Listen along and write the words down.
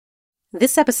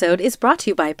This episode is brought to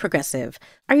you by Progressive.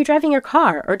 Are you driving your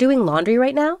car or doing laundry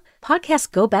right now?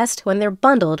 Podcasts go best when they're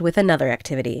bundled with another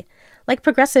activity. Like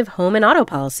Progressive home and auto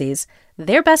policies,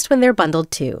 they're best when they're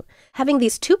bundled too. Having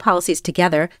these two policies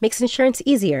together makes insurance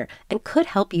easier and could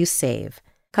help you save.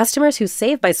 Customers who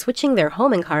save by switching their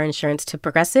home and car insurance to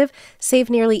Progressive save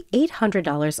nearly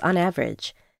 $800 on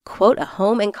average. Quote a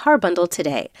home and car bundle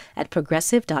today at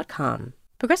Progressive.com.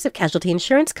 Progressive Casualty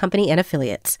Insurance Company and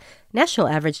Affiliates. National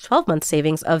average 12-month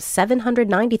savings of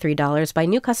 $793 by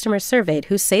new customers surveyed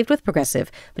who saved with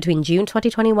Progressive between June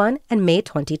 2021 and May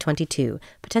 2022.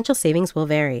 Potential savings will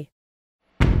vary.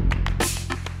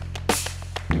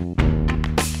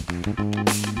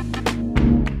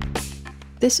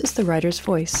 This is The Writer's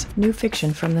Voice, new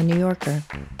fiction from The New Yorker.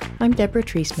 I'm Deborah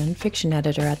Treisman, fiction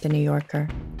editor at The New Yorker.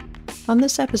 On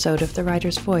this episode of The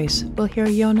Writer's Voice, we'll hear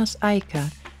Jonas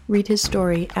Eika read his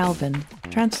story Alvin,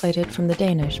 translated from the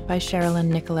Danish by Sherilyn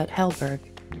Nicolette Hellberg,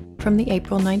 from the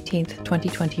April 19,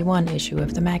 2021 issue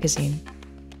of the magazine.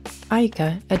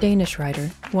 Eika, a Danish writer,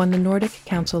 won the Nordic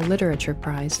Council Literature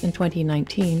Prize in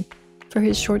 2019 for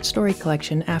his short story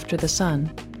collection After the Sun,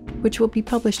 which will be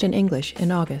published in English in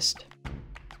August.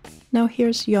 Now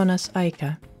here's Jonas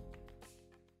Eika.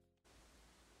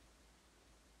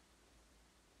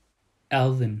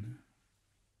 Alvin.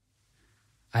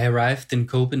 I arrived in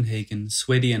Copenhagen,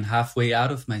 sweaty and halfway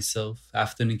out of myself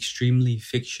after an extremely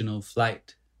fictional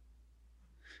flight.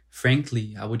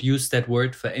 Frankly, I would use that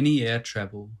word for any air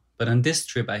travel, but on this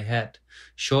trip I had,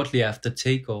 shortly after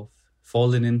takeoff,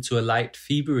 fallen into a light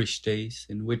feverish daze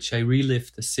in which I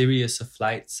relived a series of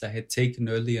flights I had taken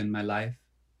earlier in my life.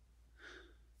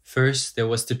 First, there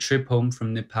was the trip home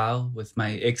from Nepal with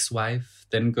my ex-wife,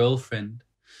 then girlfriend.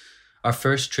 Our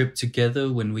first trip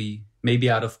together when we, maybe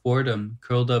out of boredom,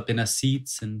 curled up in our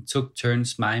seats and took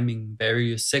turns miming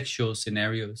various sexual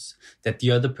scenarios that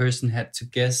the other person had to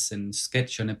guess and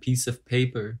sketch on a piece of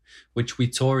paper, which we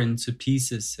tore into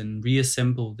pieces and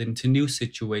reassembled into new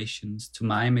situations to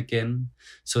mime again,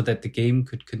 so that the game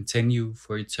could continue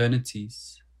for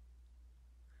eternities.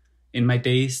 In my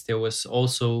days, there was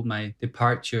also my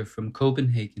departure from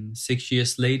Copenhagen 6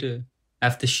 years later,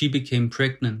 after she became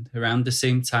pregnant around the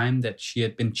same time that she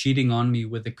had been cheating on me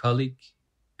with a colleague,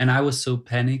 and I was so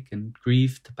panicked and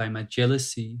grieved by my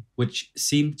jealousy, which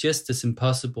seemed just as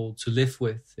impossible to live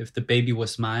with if the baby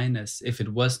was mine as if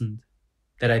it wasn't,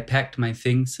 that I packed my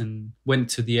things and went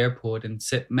to the airport and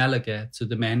said Malaga to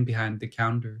the man behind the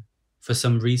counter. For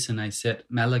some reason I said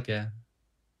Malaga.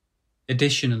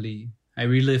 Additionally, I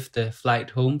relived the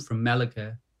flight home from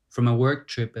Malaga from a work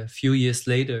trip a few years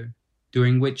later,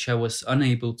 during which I was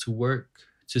unable to work,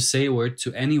 to say a word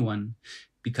to anyone,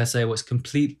 because I was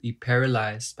completely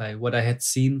paralyzed by what I had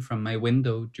seen from my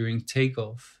window during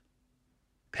takeoff.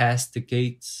 Past the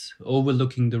gates,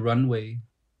 overlooking the runway,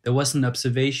 there was an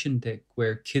observation deck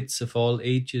where kids of all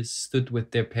ages stood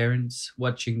with their parents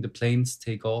watching the planes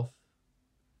take off.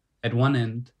 At one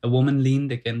end, a woman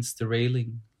leaned against the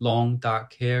railing, long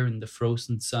dark hair in the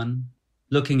frozen sun,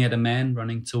 looking at a man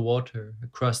running toward her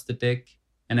across the deck,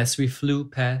 and as we flew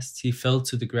past, he fell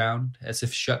to the ground as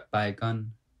if shot by a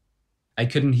gun. I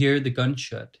couldn't hear the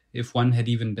gunshot, if one had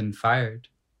even been fired,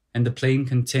 and the plane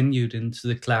continued into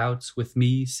the clouds with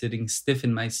me sitting stiff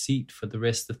in my seat for the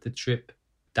rest of the trip,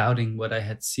 doubting what I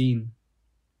had seen.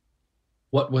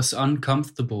 What was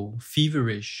uncomfortable,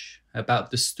 feverish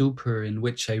about the stupor in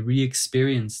which I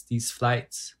re-experienced these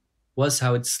flights was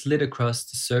how it slid across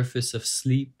the surface of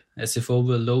sleep as if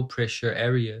over a low-pressure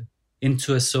area,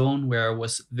 into a zone where I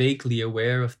was vaguely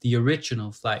aware of the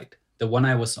original flight, the one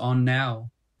I was on now,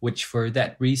 which for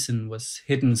that reason was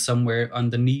hidden somewhere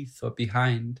underneath or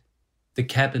behind. The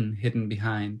cabin hidden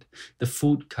behind, the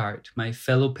food cart, my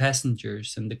fellow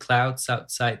passengers, and the clouds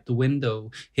outside the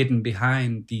window hidden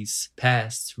behind these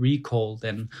past, recalled,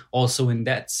 and also in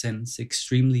that sense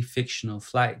extremely fictional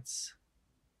flights.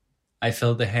 I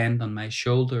felt a hand on my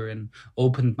shoulder and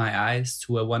opened my eyes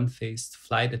to a one-faced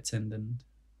flight attendant.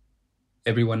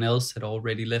 Everyone else had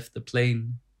already left the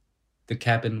plane. The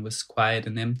cabin was quiet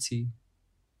and empty.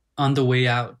 On the way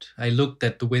out, I looked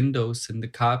at the windows and the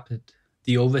carpet,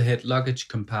 the overhead luggage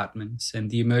compartments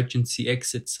and the emergency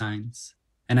exit signs,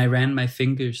 and I ran my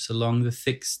fingers along the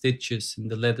thick stitches in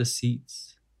the leather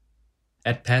seats.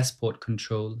 At passport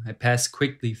control, I passed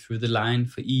quickly through the line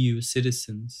for EU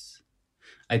citizens.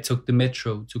 I took the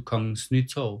metro to Kongens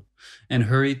Nytorv and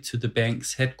hurried to the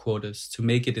bank's headquarters to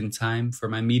make it in time for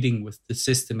my meeting with the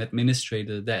system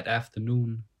administrator that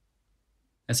afternoon.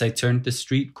 As I turned the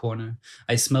street corner,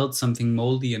 I smelled something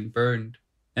moldy and burned,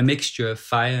 a mixture of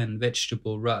fire and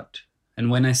vegetable rot,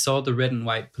 and when I saw the red and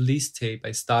white police tape,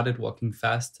 I started walking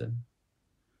faster.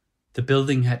 The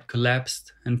building had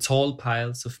collapsed, and tall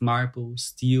piles of marble,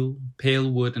 steel,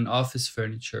 pale wood, and office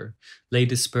furniture lay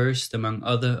dispersed among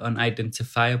other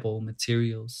unidentifiable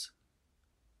materials.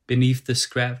 Beneath the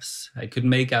scraps, I could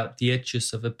make out the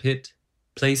edges of a pit,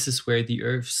 places where the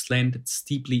earth slanted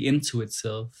steeply into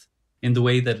itself, in the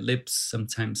way that lips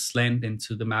sometimes slant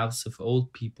into the mouths of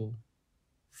old people.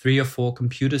 3 or 4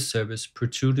 computer servers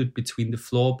protruded between the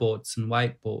floorboards and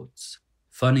whiteboards.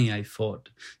 Funny, I thought,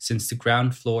 since the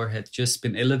ground floor had just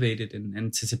been elevated in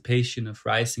anticipation of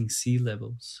rising sea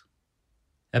levels.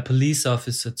 A police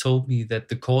officer told me that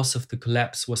the cause of the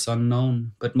collapse was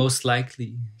unknown, but most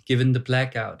likely, given the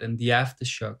blackout and the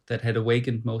aftershock that had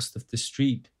awakened most of the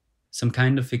street, some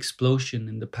kind of explosion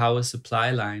in the power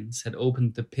supply lines had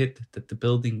opened the pit that the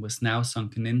building was now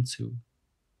sunken into.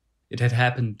 It had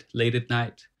happened late at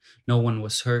night. No one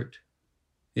was hurt.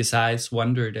 His eyes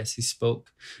wandered as he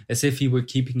spoke, as if he were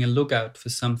keeping a lookout for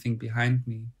something behind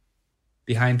me.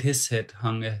 Behind his head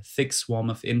hung a thick swarm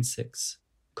of insects,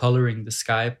 coloring the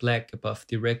sky black above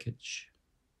the wreckage.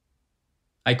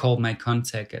 I called my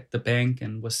contact at the bank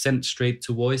and was sent straight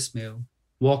to voicemail,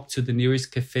 walked to the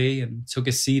nearest cafe and took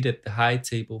a seat at the high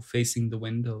table facing the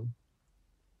window.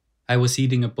 I was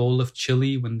eating a bowl of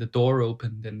chili when the door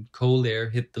opened and cold air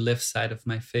hit the left side of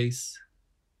my face.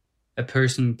 A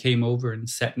person came over and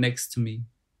sat next to me.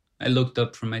 I looked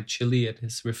up from my chili at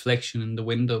his reflection in the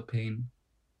window pane.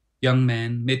 Young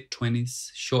man,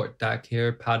 mid-20s, short dark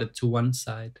hair parted to one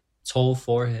side, tall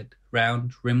forehead,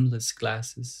 round, rimless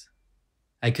glasses.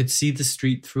 I could see the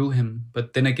street through him,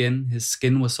 but then again his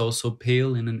skin was also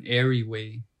pale in an airy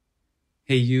way.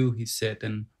 "Hey you," he said,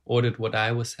 and ordered what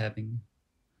I was having.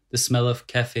 The smell of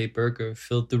cafe burger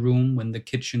filled the room when the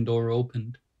kitchen door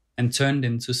opened and turned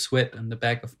into sweat on the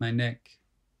back of my neck.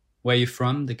 "Where you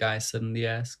from?" the guy suddenly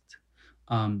asked.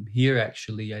 Here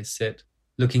actually," I said,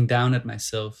 looking down at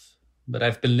myself, "but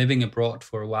I've been living abroad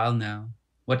for a while now.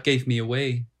 What gave me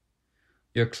away?"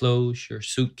 "Your clothes, your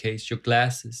suitcase, your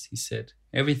glasses," he said.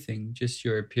 "Everything, just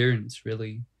your appearance,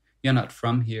 really. You're not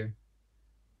from here."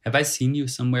 "Have I seen you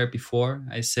somewhere before?"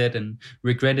 I said, and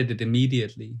regretted it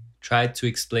immediately. Tried to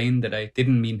explain that I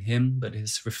didn't mean him, but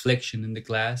his reflection in the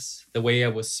glass, the way I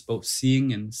was both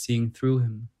seeing and seeing through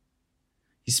him.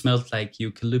 He smelled like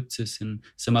eucalyptus and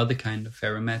some other kind of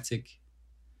aromatic.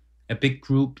 A big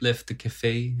group left the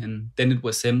cafe, and then it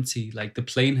was empty, like the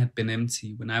plane had been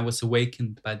empty when I was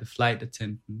awakened by the flight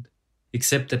attendant,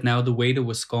 except that now the waiter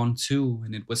was gone too,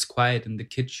 and it was quiet in the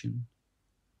kitchen.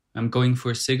 "I'm going for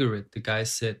a cigarette," the guy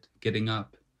said, getting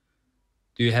up.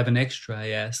 "Do you have an extra?" I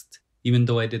asked, even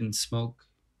though I didn't smoke.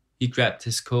 He grabbed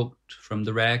his coat from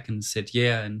the rack and said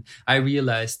yeah, and I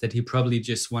realized that he probably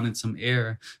just wanted some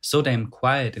air, so damn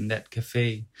quiet in that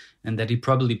cafe, and that he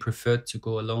probably preferred to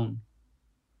go alone.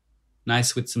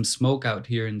 "Nice with some smoke out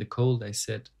here in the cold," I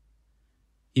said.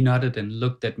 He nodded and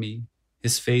looked at me,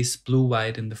 his face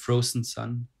blue-white in the frozen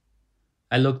sun.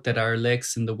 I looked at our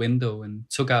legs in the window and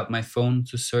took out my phone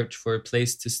to search for a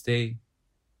place to stay.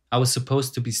 I was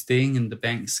supposed to be staying in the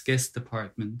bank's guest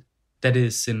apartment, that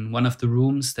is, in one of the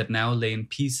rooms that now lay in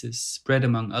pieces, spread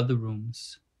among other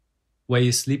rooms. "Where are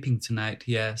you sleeping tonight?"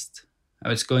 he asked. I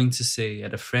was going to say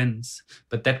at a friend's,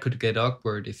 but that could get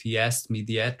awkward if he asked me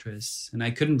the address, and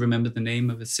I couldn't remember the name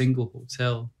of a single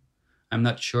hotel. "I'm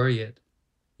not sure yet."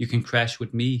 "You can crash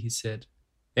with me," he said.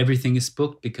 "Everything is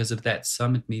booked because of that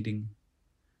summit meeting."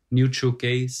 Neutral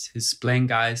gaze, his blank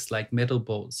eyes like metal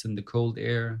bolts in the cold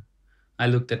air. I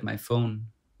looked at my phone.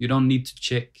 "You don't need to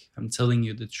check, I'm telling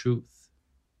you the truth."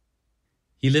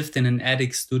 He lived in an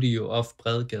attic studio off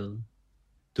Bredgade.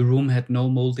 The room had no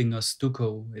molding or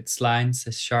stucco, its lines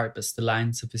as sharp as the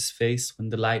lines of his face when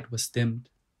the light was dimmed.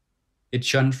 It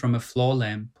shone from a floor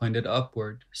lamp pointed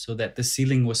upward, so that the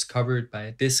ceiling was covered by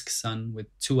a disc sun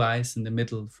with 2 eyes in the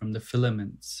middle from the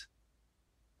filaments.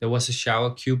 There was a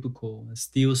shower cubicle, a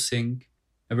steel sink,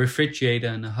 a refrigerator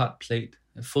and a hot plate,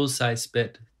 a full-size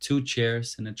bed, 2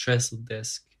 chairs, and a trestle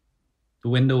desk. The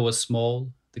window was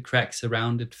small, the cracks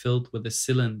around it filled with a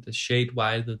cylinder a shade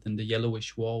wider than the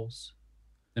yellowish walls.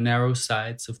 The narrow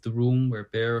sides of the room were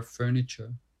bare of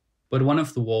furniture, but one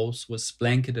of the walls was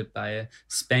blanketed by a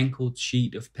spangled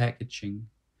sheet of packaging.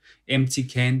 Empty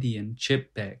candy and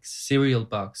chip bags, cereal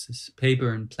boxes,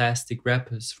 paper and plastic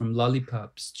wrappers from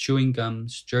lollipops, chewing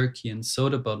gums, jerky and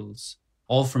soda bottles,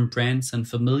 all from brands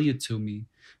unfamiliar to me,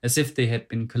 as if they had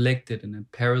been collected in a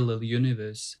parallel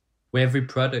universe, where every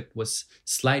product was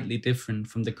slightly different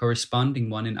from the corresponding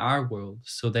one in our world,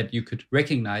 so that you could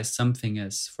recognize something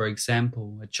as, for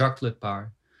example, a chocolate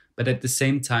bar, but at the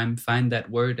same time find that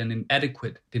word an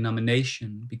inadequate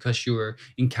denomination because you were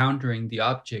encountering the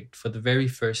object for the very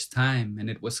first time and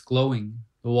it was glowing,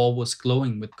 The wall was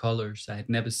glowing with colors I had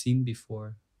never seen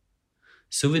before.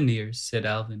 Souvenirs, said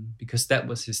Alvin, because that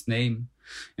was his name,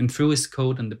 and threw his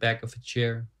coat on the back of a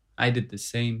chair. I did the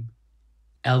same.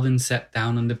 Alvin sat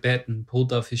down on the bed and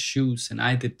pulled off his shoes, and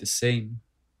I did the same.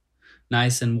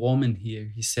 Nice and warm in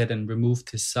here, he said, and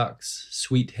removed his socks,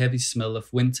 sweet heavy smell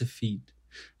of winter feet,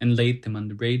 and laid them on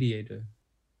the radiator.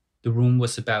 The room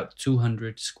was about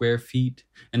 200 square feet,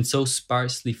 and so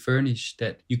sparsely furnished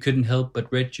that you couldn't help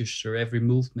but register every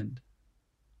movement.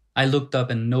 I looked up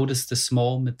and noticed a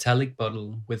small metallic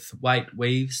bottle with white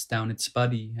waves down its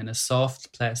body and a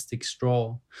soft plastic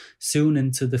straw sewn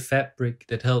into the fabric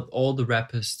that held all the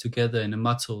wrappers together in a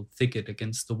mottled thicket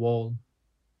against the wall.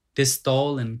 This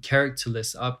dull and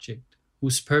characterless object,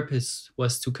 whose purpose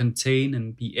was to contain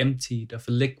and be emptied of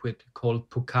a liquid called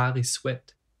Pocari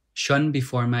sweat, shone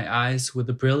before my eyes with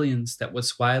a brilliance that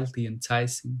was wildly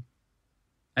enticing.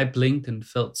 I blinked and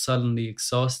felt suddenly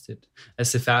exhausted,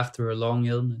 as if after a long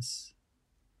illness.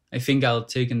 I think I'll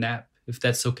take a nap, if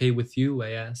that's okay with you,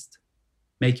 I asked.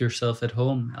 Make yourself at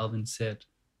home, Alvin said.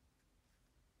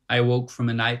 I woke from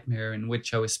a nightmare in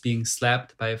which I was being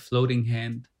slapped by a floating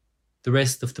hand. The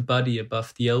rest of the body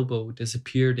above the elbow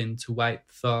disappeared into white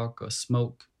fog or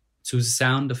smoke, to the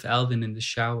sound of Alvin in the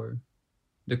shower.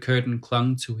 The curtain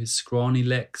clung to his scrawny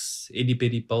legs,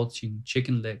 itty-bitty bulging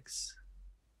chicken legs.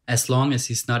 As long as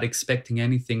he's not expecting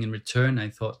anything in return, I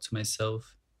thought to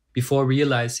myself, before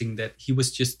realizing that he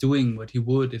was just doing what he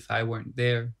would if I weren't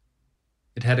there.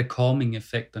 It had a calming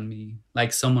effect on me,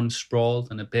 like someone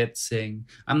sprawled on a bed saying,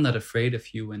 I'm not afraid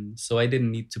of you, and so I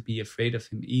didn't need to be afraid of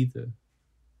him either.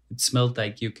 It smelled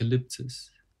like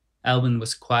eucalyptus. Alvin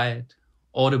was quiet,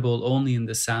 audible only in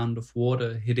the sound of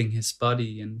water hitting his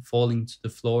body and falling to the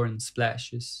floor in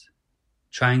splashes.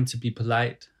 Trying to be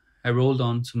polite, I rolled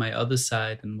on to my other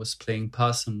side and was playing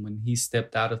possum when he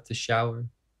stepped out of the shower,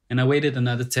 and I waited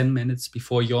another 10 minutes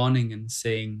before yawning and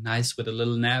saying, nice with a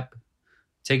little nap.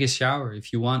 Take a shower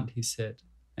if you want, he said,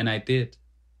 and I did.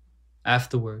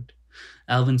 Afterward,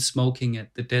 Alvin smoking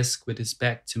at the desk with his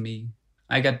back to me,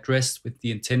 I got dressed with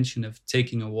the intention of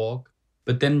taking a walk,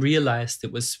 but then realized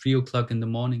it was 3 o'clock in the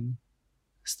morning.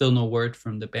 Still no word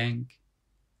from the bank.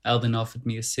 Alvin offered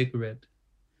me a cigarette.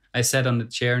 I sat on the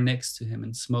chair next to him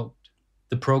and smoked.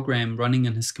 The program running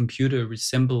on his computer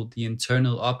resembled the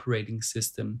internal operating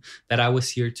system that I was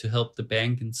here to help the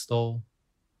bank install.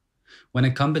 When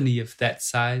a company of that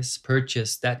size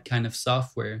purchased that kind of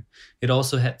software, it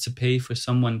also had to pay for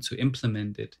someone to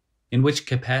implement it, in which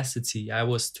capacity I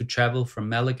was to travel from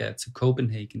Malaga to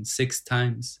Copenhagen 6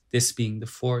 times, this being the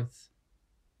 4th.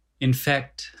 In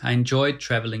fact, I enjoyed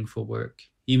traveling for work,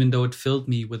 even though it filled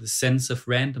me with a sense of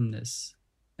randomness.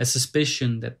 A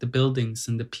suspicion that the buildings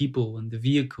and the people and the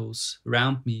vehicles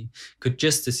around me could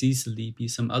just as easily be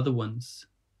some other ones.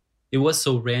 It was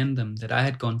so random that I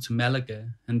had gone to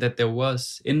Malaga and that there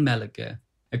was, in Malaga,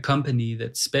 a company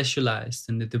that specialized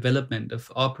in the development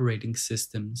of operating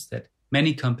systems that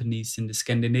many companies in the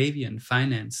Scandinavian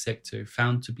finance sector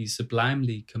found to be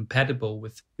sublimely compatible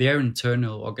with their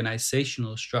internal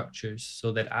organizational structures,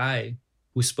 so that I,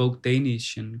 who spoke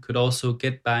Danish and could also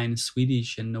get by in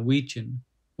Swedish and Norwegian,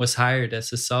 was hired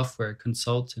as a software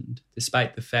consultant,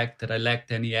 despite the fact that I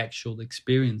lacked any actual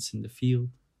experience in the field.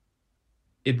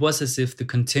 It was as if the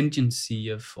contingency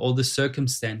of all the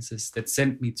circumstances that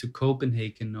sent me to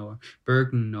Copenhagen or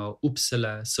Bergen or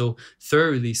Uppsala so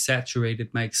thoroughly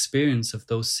saturated my experience of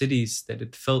those cities that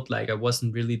it felt like I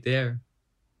wasn't really there.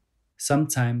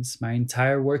 Sometimes my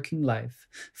entire working life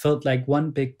felt like one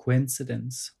big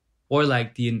coincidence, or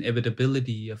like the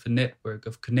inevitability of a network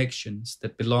of connections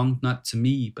that belonged not to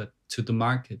me but to the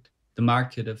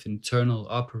market of internal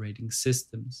operating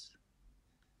systems.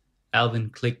 Alvin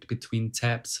clicked between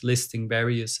tabs listing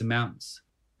various amounts,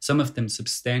 some of them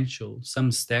substantial, some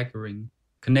staggering,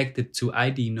 connected to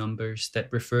ID numbers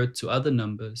that referred to other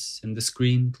numbers, and the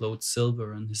screen glowed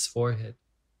silver on his forehead.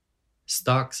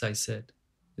 Stocks, I said.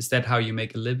 Is that how you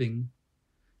make a living?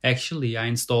 Actually, I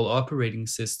install operating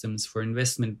systems for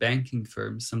investment banking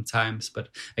firms sometimes, but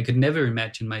I could never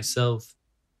imagine myself.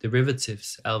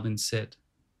 Derivatives, Alvin said.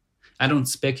 I don't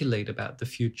speculate about the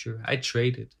future, I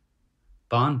trade it.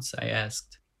 Bonds, I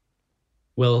asked.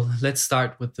 Well, let's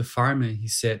start with the farmer, he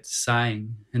said,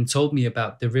 sighing, and told me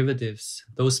about derivatives,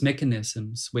 those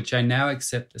mechanisms which I now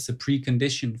accept as a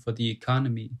precondition for the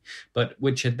economy, but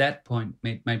which at that point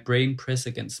made my brain press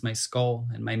against my skull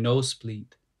and my nose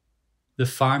bleed. The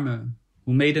farmer,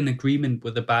 who made an agreement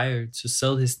with a buyer to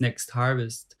sell his next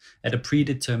harvest at a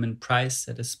predetermined price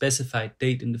at a specified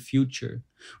date in the future,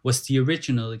 was the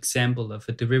original example of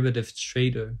a derivative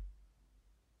trader.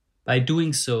 By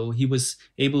doing so, he was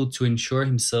able to insure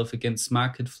himself against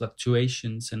market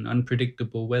fluctuations and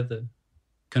unpredictable weather.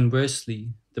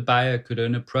 Conversely, the buyer could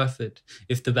earn a profit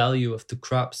if the value of the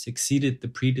crops exceeded the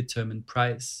predetermined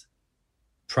price.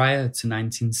 Prior to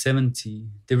 1970,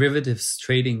 derivatives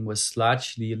trading was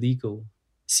largely illegal,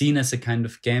 seen as a kind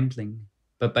of gambling.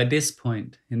 But by this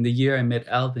point, in the year I met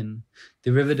Alvin,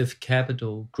 derivative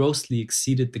capital grossly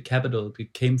exceeded the capital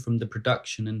that came from the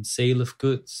production and sale of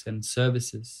goods and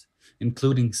services,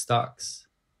 including stocks.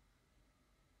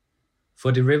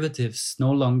 For derivatives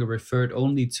no longer referred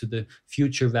only to the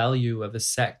future value of a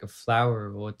sack of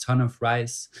flour or a ton of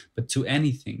rice, but to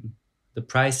anything. The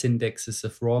price indexes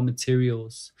of raw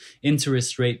materials,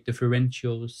 interest rate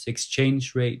differentials,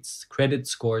 exchange rates, credit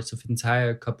scores of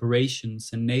entire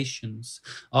corporations and nations,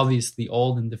 obviously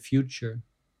all in the future.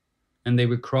 And they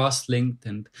were cross-linked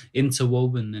and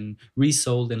interwoven and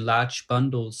resold in large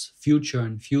bundles, future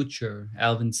and future,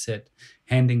 Alvin said,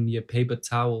 handing me a paper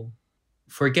towel.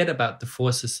 Forget about the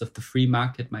forces of the free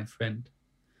market, my friend.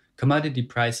 Commodity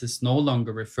prices no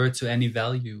longer refer to any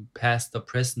value, past or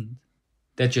present.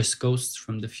 They're just ghosts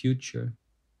from the future.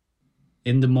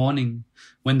 In the morning,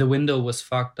 when the window was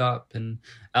fogged up and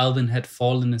Alvin had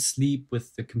fallen asleep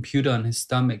with the computer on his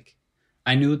stomach,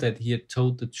 I knew that he had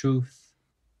told the truth.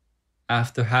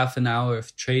 After half an hour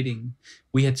of trading,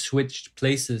 we had switched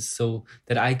places so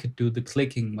that I could do the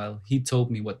clicking while he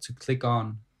told me what to click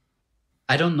on.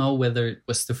 I don't know whether it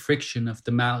was the friction of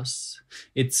the mouse,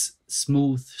 its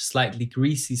smooth, slightly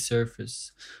greasy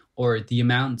surface, or the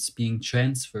amounts being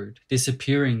transferred,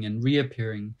 disappearing and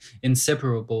reappearing,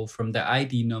 inseparable from the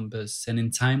ID numbers and in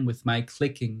time with my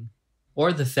clicking,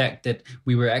 or the fact that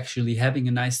we were actually having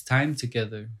a nice time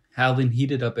together. Alvin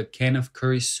heated up a can of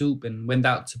curry soup and went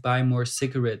out to buy more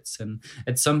cigarettes, and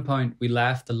at some point we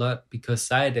laughed a lot because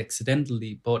I had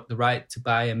accidentally bought the right to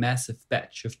buy a massive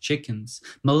batch of chickens,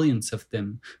 millions of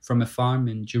them, from a farm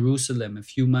in Jerusalem a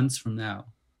few months from now.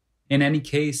 In any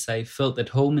case, I felt at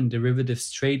home in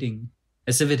derivatives trading,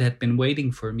 as if it had been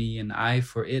waiting for me and I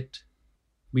for it.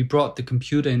 We brought the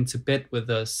computer into bed with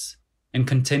us and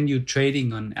continued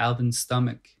trading on Alvin's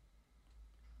stomach.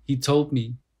 He told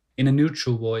me, in a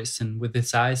neutral voice and with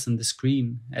his eyes on the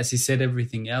screen, as he said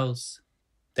everything else,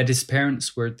 that his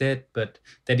parents were dead, but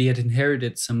that he had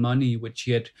inherited some money which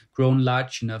he had grown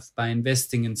large enough by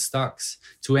investing in stocks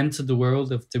to enter the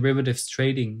world of derivatives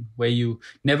trading, where you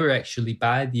never actually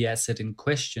buy the asset in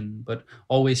question, but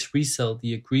always resell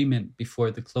the agreement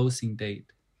before the closing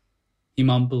date. He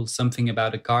mumbled something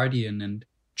about a guardian and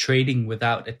trading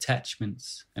without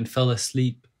attachments, and fell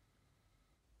asleep.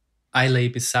 I lay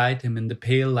beside him in the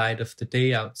pale light of the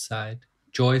day outside,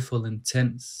 joyful and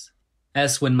tense,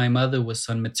 as when my mother was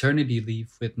on maternity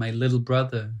leave with my little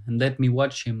brother and let me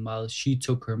watch him while she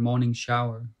took her morning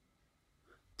shower.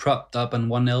 Propped up on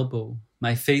one elbow,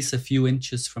 my face a few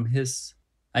inches from his,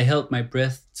 I held my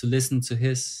breath to listen to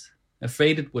his,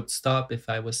 afraid it would stop if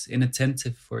I was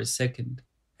inattentive for a second,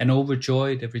 and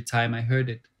overjoyed every time I heard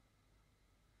it.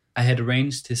 I had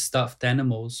arranged his stuffed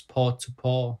animals paw to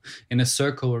paw in a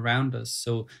circle around us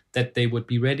so that they would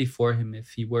be ready for him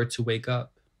if he were to wake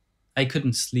up. I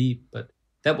couldn't sleep, but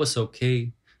that was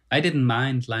okay. I didn't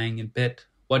mind lying in bed,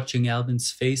 watching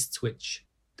Alvin's face twitch,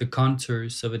 the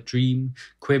contours of a dream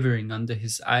quivering under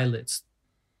his eyelids.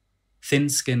 Thin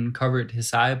skin covered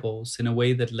his eyeballs in a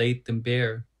way that laid them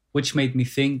bare, which made me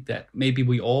think that maybe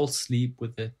we all sleep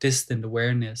with a distant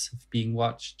awareness of being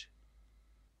watched.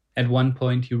 At one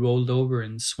point he rolled over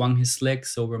and swung his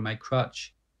legs over my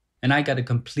crotch, and I got a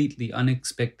completely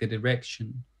unexpected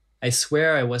erection. I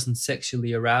swear I wasn't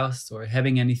sexually aroused or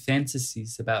having any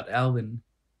fantasies about Alvin.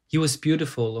 He was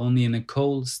beautiful only in a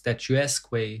cold, statuesque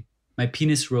way. My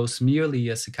penis rose merely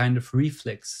as a kind of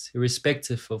reflex,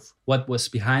 irrespective of what was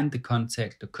behind the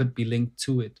contact or could be linked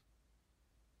to it.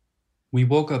 We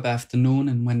woke up after noon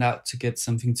and went out to get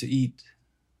something to eat.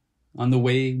 On the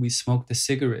way, we smoked a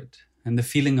cigarette, and the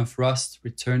feeling of rust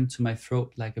returned to my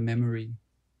throat like a memory.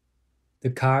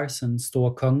 The cars on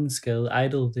Store Kongensgade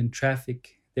idled in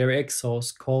traffic, their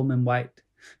exhausts calm and white,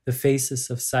 the faces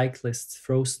of cyclists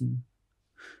frozen.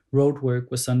 Roadwork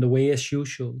was underway as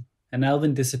usual, and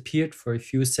Alvin disappeared for a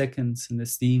few seconds in the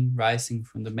steam rising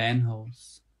from the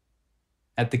manholes.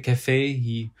 At the cafe,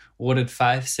 he ordered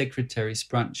 5 secretary's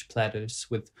brunch platters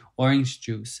with orange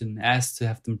juice and asked to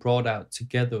have them brought out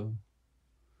together.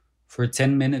 For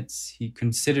 10 minutes, he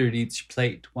considered each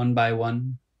plate one by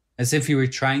one, as if he were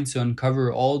trying to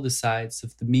uncover all the sides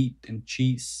of the meat and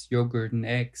cheese, yogurt and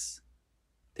eggs.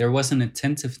 There was an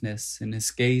attentiveness in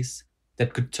his gaze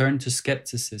that could turn to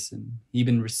skepticism,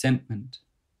 even resentment.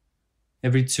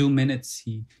 Every 2 minutes,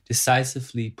 he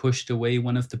decisively pushed away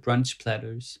one of the brunch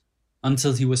platters,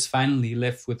 until he was finally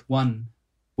left with one,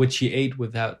 which he ate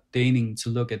without deigning to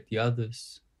look at the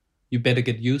others. "You better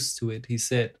get used to it," he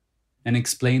said, and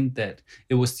explained that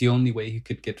it was the only way he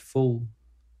could get full.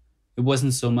 It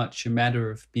wasn't so much a matter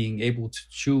of being able to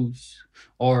choose,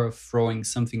 or of throwing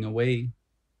something away.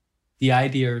 The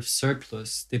idea of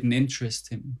surplus didn't interest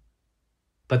him.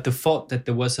 But the thought that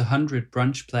there was 100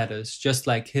 brunch platters just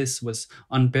like his was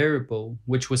unbearable,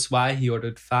 which was why he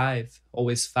ordered 5,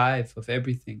 always 5 of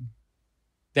everything.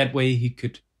 That way he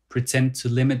could pretend to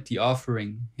limit the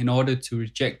offering in order to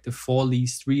reject the 4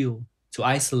 least real, to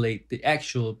isolate the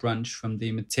actual brunch from the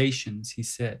imitations, he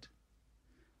said.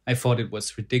 I thought it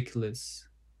was ridiculous.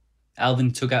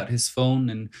 Alvin took out his phone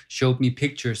and showed me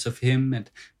pictures of him at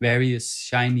various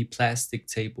shiny plastic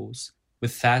tables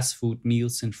with fast food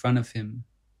meals in front of him.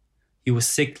 He was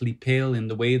sickly pale in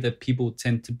the way that people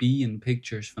tend to be in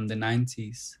pictures from the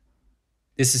 90s.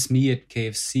 This is me at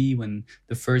KFC when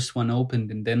the first one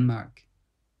opened in Denmark.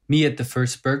 Me at the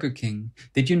first Burger King.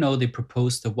 Did you know they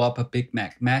proposed a Whopper Big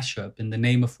Mac mashup in the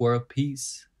name of world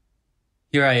peace?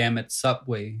 Here I am at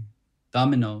Subway,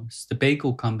 Domino's, the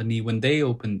bagel company when they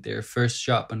opened their first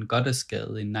shop on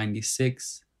Goddersgade in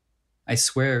 96. I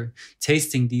swear,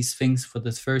 tasting these things for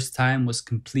the first time was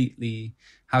completely,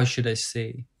 how should I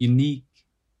say, unique.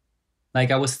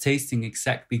 Like I was tasting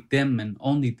exactly them and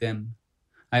only them.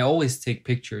 I always take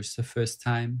pictures the first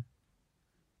time.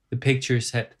 The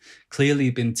pictures had clearly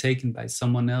been taken by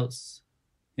someone else.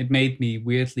 It made me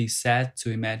weirdly sad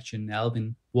to imagine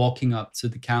Alvin walking up to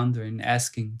the counter and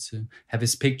asking to have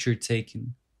his picture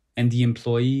taken, and the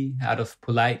employee, out of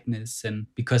politeness and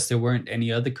because there weren't any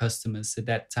other customers at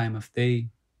that time of day,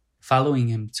 following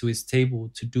him to his table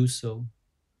to do so.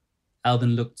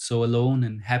 Alvin looked so alone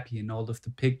and happy in all of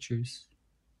the pictures.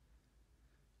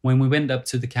 When we went up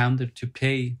to the counter to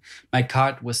pay, my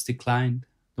card was declined,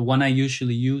 the one I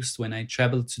usually used when I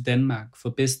traveled to Denmark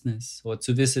for business or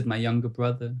to visit my younger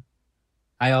brother.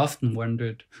 I often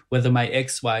wondered whether my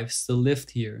ex-wife still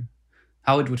lived here,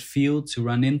 how it would feel to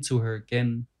run into her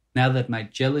again, now that my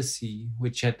jealousy,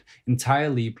 which had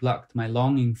entirely blocked my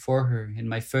longing for her in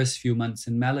my first few months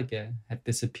in Malaga, had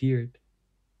disappeared.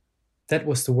 That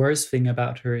was the worst thing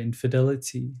about her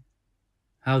infidelity.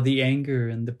 How the anger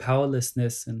and the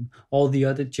powerlessness and all the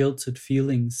other jilted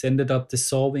feelings ended up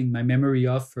dissolving my memory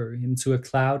of her into a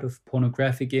cloud of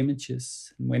pornographic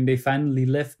images, and when they finally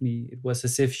left me, it was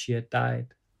as if she had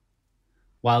died.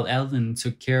 While Alvin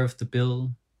took care of the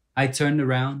bill, I turned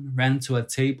around, ran to a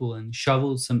table, and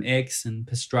shoveled some eggs and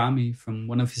pastrami from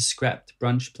one of his scrapped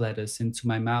brunch platters into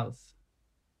my mouth.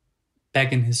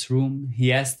 Back in his room,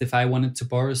 he asked if I wanted to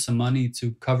borrow some money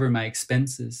to cover my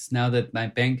expenses now that my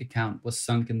bank account was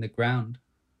sunk in the ground.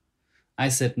 I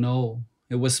said no.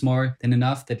 It was more than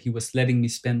enough that he was letting me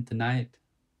spend the night.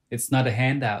 "It's not a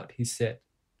handout," he said.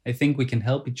 "I think we can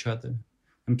help each other.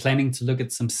 I'm planning to look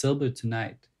at some silver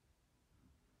tonight."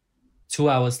 2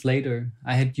 hours later,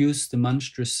 I had used the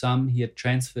monstrous sum he had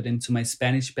transferred into my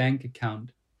Spanish bank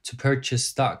account to purchase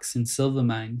stocks in silver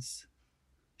mines.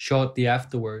 Shortly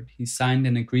afterward, he signed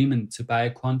an agreement to buy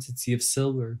a quantity of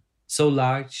silver, so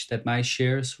large that my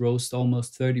shares rose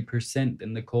almost 30%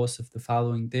 in the course of the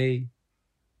following day.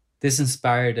 This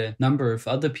inspired a number of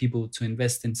other people to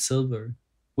invest in silver,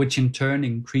 which in turn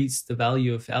increased the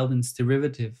value of Alvin's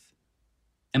derivative.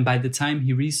 And by the time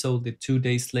he resold it 2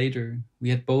 days later,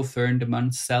 we had both earned a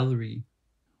month's salary,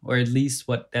 or at least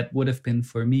what that would have been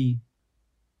for me.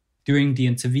 During the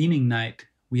intervening night,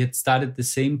 we had started the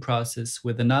same process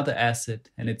with another asset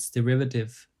and its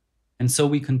derivative, and so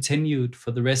we continued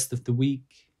for the rest of the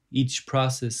week, each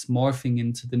process morphing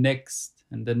into the next,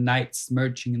 and the nights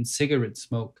merging in cigarette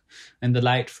smoke and the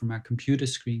light from our computer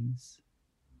screens.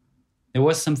 There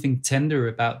was something tender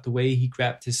about the way he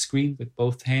grabbed his screen with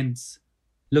both hands,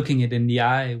 looking it in the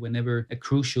eye whenever a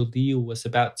crucial deal was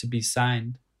about to be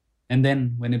signed, and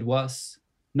then, when it was,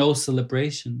 no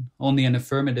celebration, only an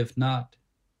affirmative nod.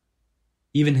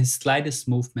 Even his slightest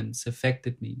movements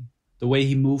affected me, the way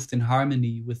he moved in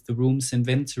harmony with the room's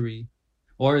inventory,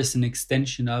 or as an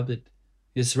extension of it,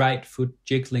 his right foot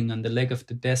jiggling on the leg of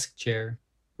the desk chair,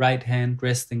 right hand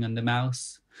resting on the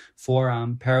mouse,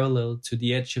 forearm parallel to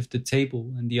the edge of the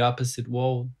table and the opposite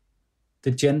wall.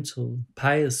 The gentle,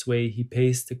 pious way he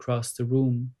paced across the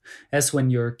room, as when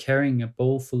you're carrying a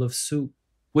bowl full of soup,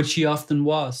 which he often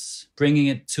was, bringing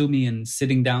it to me and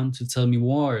sitting down to tell me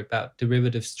more about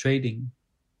derivatives trading.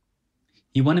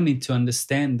 He wanted me to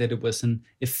understand that it was an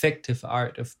effective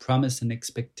art of promise and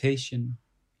expectation.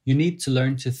 You need to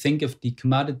learn to think of the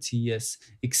commodity as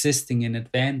existing in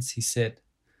advance, he said,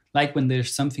 like when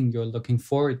there's something you're looking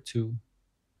forward to.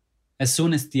 As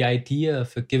soon as the idea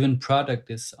of a given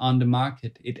product is on the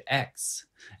market, it acts,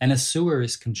 and a sewer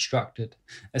is constructed,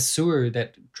 a sewer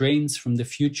that drains from the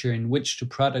future in which the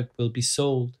product will be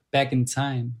sold, back in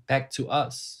time, back to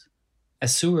us. A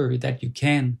sewer that you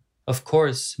can, of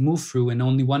course, move through in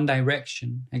only one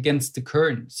direction, against the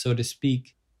current, so to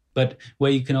speak, but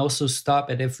where you can also stop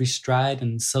at every stride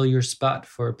and sell your spot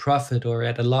for a profit or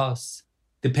at a loss,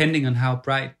 depending on how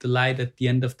bright the light at the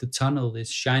end of the tunnel is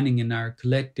shining in our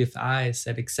collective eyes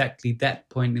at exactly that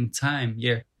point in time.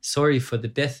 Yeah, sorry for the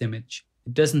death image.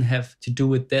 It doesn't have to do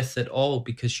with death at all,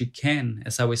 because you can,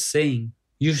 as I was saying,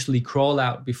 usually crawl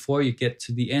out before you get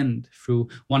to the end through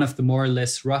one of the more or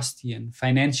less rusty and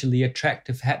financially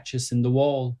attractive hatches in the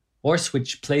wall, or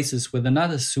switch places with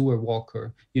another sewer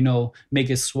walker,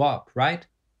 make a swap, right?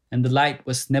 And the light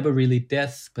was never really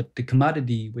death, but the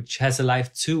commodity, which has a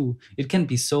life too. It can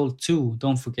be sold too,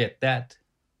 don't forget that.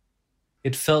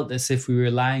 It felt as if we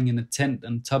were lying in a tent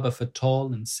on top of a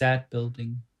tall and sad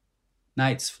building.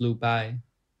 Nights flew by.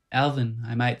 Alvin,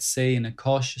 I might say in a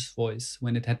cautious voice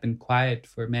when it had been quiet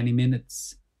for many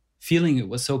minutes, feeling it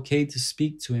was okay to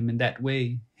speak to him in that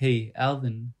way. Hey,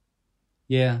 Alvin.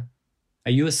 Yeah.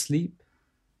 Are you asleep?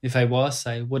 If I was,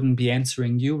 I wouldn't be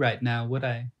answering you right now, would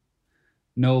I?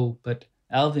 No, but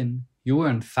Alvin, you were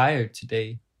on fire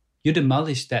today. You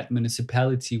demolished that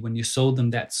municipality when you sold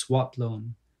them that swap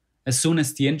loan. As soon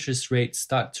as the interest rates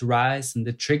start to rise and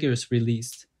the trigger is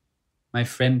released. My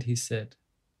friend, he said.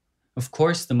 Of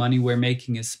course the money we're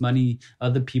making is money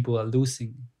other people are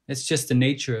losing. It's just the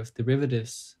nature of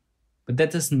derivatives. But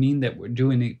that doesn't mean that we're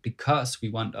doing it because we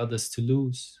want others to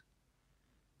lose.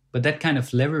 But that kind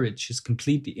of leverage is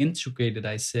completely integrated,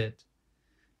 I said.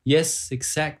 Yes,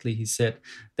 exactly, he said.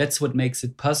 That's what makes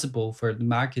it possible for the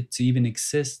market to even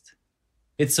exist.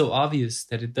 It's so obvious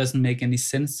that it doesn't make any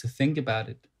sense to think about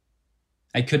it.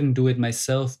 I couldn't do it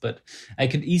myself, but I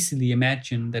could easily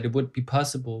imagine that it would be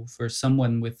possible for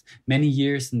someone with many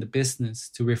years in the business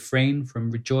to refrain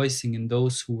from rejoicing in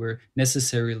those who were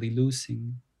necessarily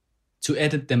losing, to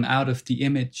edit them out of the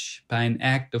image by an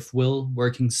act of will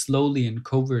working slowly and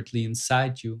covertly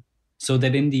inside you, so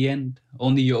that in the end,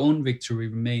 only your own victory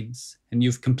remains, and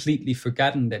you've completely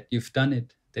forgotten that you've done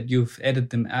it, that you've edited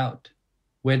them out.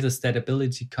 Where does that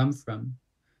ability come from?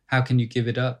 How can you give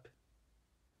it up?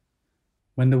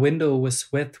 When the window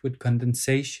was wet with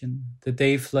condensation, the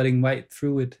day flooding right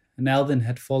through it, and Alvin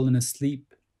had fallen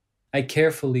asleep, I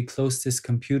carefully closed his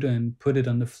computer and put it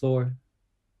on the floor.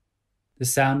 The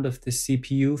sound of the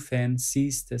CPU fan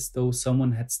ceased as though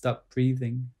someone had stopped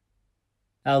breathing.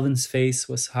 Alvin's face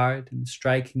was hard and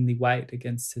strikingly white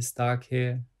against his dark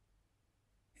hair.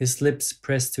 His lips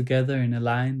pressed together in a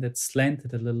line that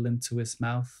slanted a little into his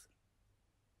mouth.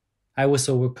 I was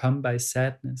overcome by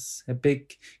sadness, a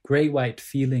big gray-white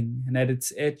feeling, and at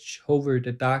its edge hovered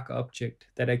a dark object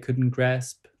that I couldn't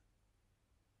grasp.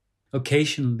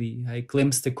 Occasionally, I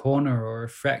glimpsed a corner or a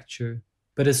fracture,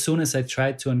 but as soon as I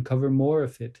tried to uncover more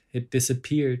of it, it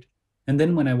disappeared. And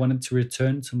then when I wanted to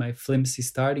return to my flimsy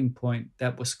starting point,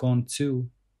 that was gone too.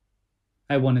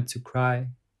 I wanted to cry.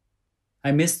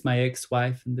 I missed my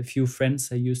ex-wife and the few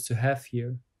friends I used to have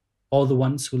here, all the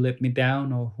ones who let me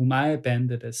down or whom I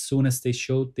abandoned as soon as they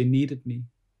showed they needed me.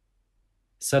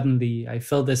 Suddenly, I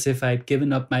felt as if I had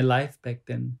given up my life back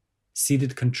then,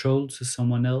 ceded control to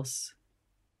someone else.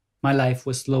 My life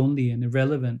was lonely and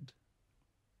irrelevant.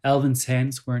 Alvin's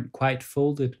hands weren't quite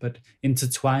folded, but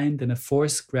intertwined in a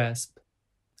forced grasp,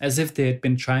 as if they had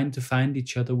been trying to find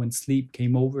each other when sleep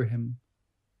came over him.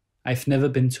 I've never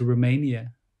been to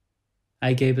Romania.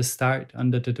 I gave a start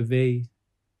under the duvet.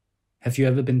 Have you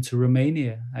ever been to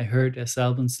Romania? I heard as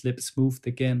Alvin's lips moved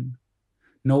again.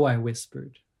 No, I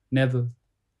whispered. Never.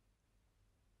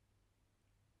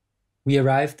 We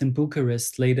arrived in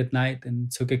Bucharest late at night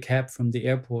and took a cab from the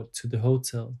airport to the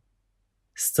hotel.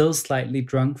 Still slightly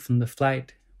drunk from the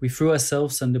flight, we threw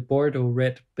ourselves on the Bordeaux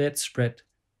red bedspread,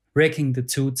 wrecking the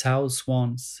 2 towel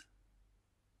swans.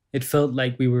 It felt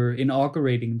like we were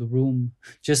inaugurating the room,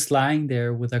 just lying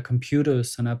there with our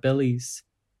computers on our bellies,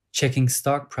 checking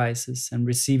stock prices and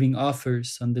receiving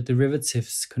offers on the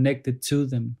derivatives connected to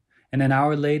them. And an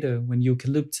hour later, when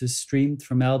eucalyptus streamed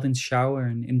from Alvin's shower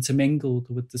and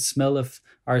intermingled with the smell of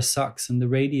our socks on the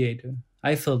radiator,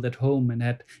 I felt at home and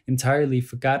had entirely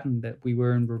forgotten that we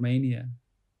were in Romania.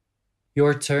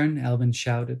 Your turn, Alvin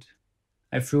shouted.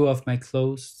 I threw off my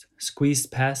clothes,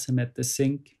 squeezed past him at the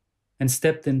sink, and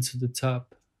stepped into the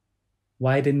tub.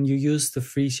 Why didn't you use the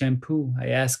free shampoo? I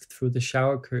asked through the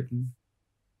shower curtain.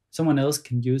 Someone else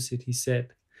can use it, he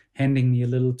said, handing me a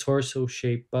little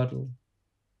torso-shaped bottle.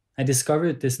 I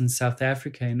discovered this in South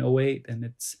Africa in '08, and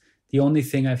it's the only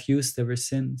thing I've used ever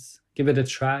since. Give it a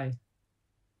try.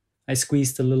 I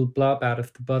squeezed a little blob out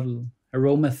of the bottle,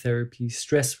 aromatherapy,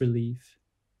 stress relief,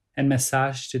 and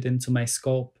massaged it into my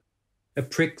scalp. A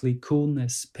prickly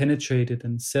coolness penetrated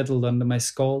and settled under my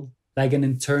skull, like an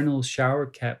internal shower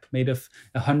cap made of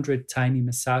 100 tiny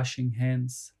massaging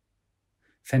hands.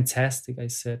 Fantastic, I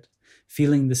said,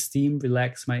 feeling the steam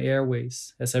relax my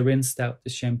airways as I rinsed out the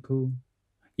shampoo.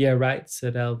 Yeah, right,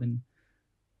 said Alvin.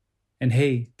 And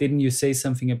hey, didn't you say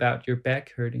something about your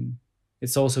back hurting?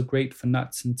 It's also great for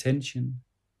knots and tension.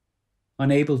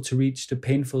 Unable to reach the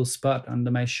painful spot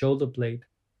under my shoulder blade,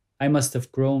 I must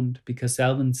have groaned because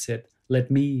Alvin said,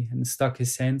 "Let me," and stuck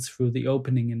his hands through the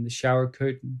opening in the shower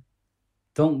curtain.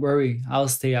 Don't worry, I'll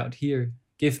stay out here.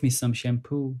 Give me some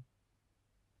shampoo.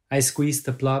 I squeezed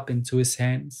the blob into his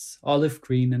hands, olive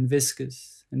green and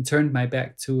viscous, and turned my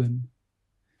back to him.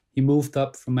 He moved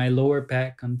up from my lower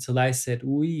back until I said,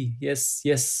 "Oui, yes,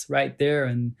 yes, right there,"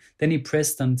 and then he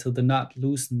pressed until the knot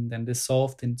loosened and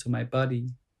dissolved into my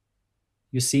body.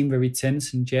 You seem very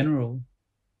tense in general.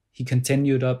 He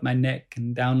continued up my neck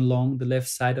and down along the left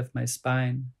side of my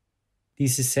spine.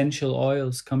 These essential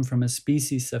oils come from a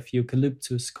species of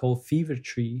eucalyptus called fever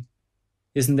tree.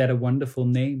 Isn't that a wonderful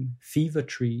name, fever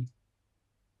tree?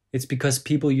 It's because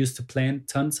people used to plant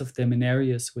tons of them in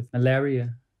areas with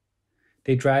malaria.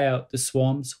 They dry out the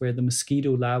swamps where the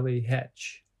mosquito larvae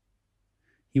hatch.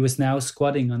 He was now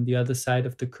squatting on the other side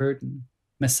of the curtain,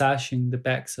 massaging the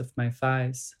backs of my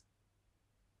thighs.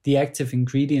 The active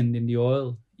ingredient in the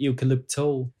oil,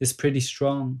 eucalyptol, is pretty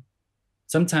strong.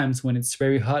 Sometimes when it's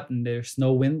very hot and there's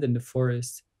no wind in the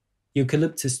forest,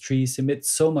 eucalyptus trees emit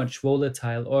so much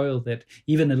volatile oil that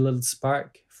even a little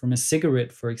spark from a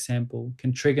cigarette, for example,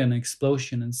 can trigger an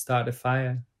explosion and start a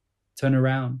fire. Turn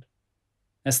around.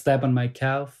 A stab on my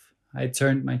calf, I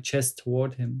turned my chest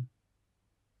toward him.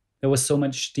 There was so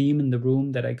much steam in the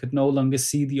room that I could no longer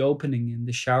see the opening in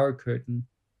the shower curtain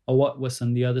or what was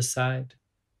on the other side.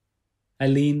 I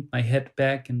leaned my head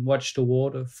back and watched the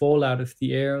water fall out of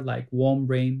the air like warm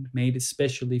rain made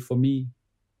especially for me.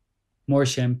 More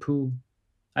shampoo.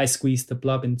 I squeezed the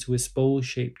blob into his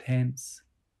bowl-shaped hands.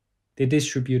 They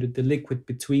distributed the liquid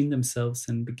between themselves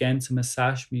and began to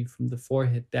massage me from the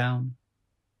forehead down.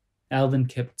 Alvin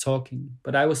kept talking,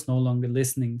 but I was no longer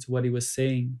listening to what he was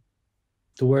saying.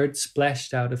 The words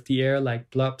splashed out of the air like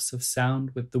blobs of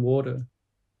sound with the water,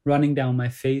 running down my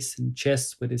face and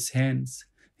chest with his hands,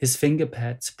 his finger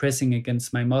pads pressing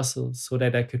against my muscles so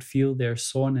that I could feel their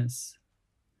soreness.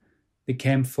 The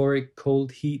camphoric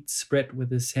cold heat spread with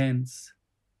his hands.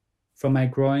 From my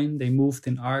groin, they moved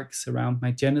in arcs around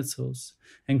my genitals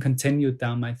and continued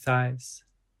down my thighs.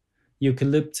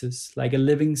 Eucalyptus, like a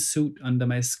living suit under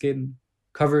my skin,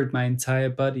 covered my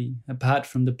entire body, apart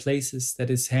from the places that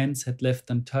his hands had left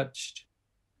untouched.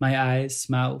 My eyes,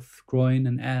 mouth, groin,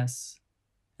 and ass.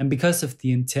 And because of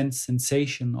the intense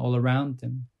sensation all around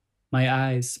them, my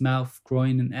eyes, mouth,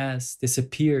 groin, and ass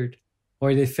disappeared,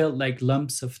 or they felt like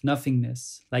lumps of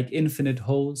nothingness, like infinite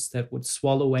holes that would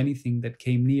swallow anything that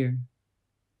came near.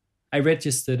 I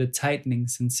registered a tightening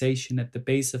sensation at the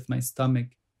base of my stomach,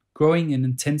 growing in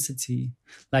intensity,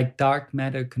 like dark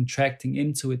matter contracting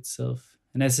into itself,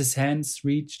 and as his hands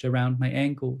reached around my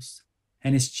ankles,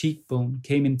 and his cheekbone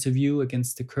came into view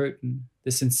against the curtain,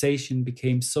 the sensation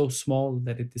became so small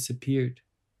that it disappeared.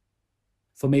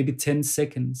 For maybe 10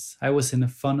 seconds, I was in a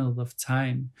funnel of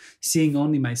time, seeing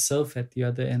only myself at the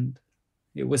other end.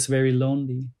 It was very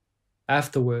lonely.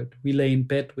 Afterward, we lay in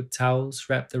bed with towels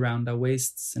wrapped around our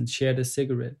waists and shared a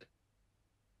cigarette.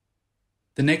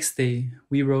 The next day,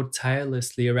 we rode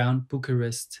tirelessly around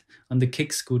Bucharest on the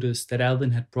kick scooters that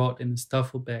Alvin had brought in his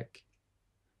duffel bag.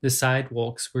 The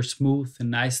sidewalks were smooth and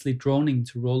nicely droning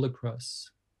to roll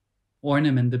across.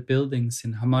 Ornamented buildings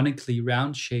in harmonically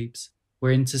round shapes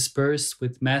were interspersed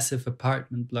with massive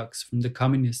apartment blocks from the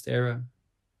communist era.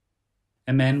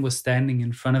 A man was standing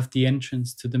in front of the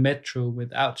entrance to the metro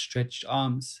with outstretched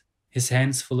arms, his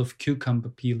hands full of cucumber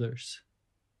peelers.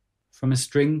 From a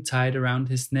string tied around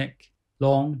his neck,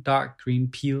 long, dark green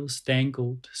peels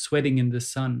dangled, sweating in the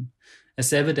sun,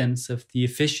 as evidence of the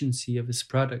efficiency of his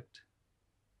product.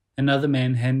 Another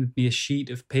man handed me a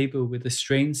sheet of paper with a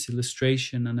strange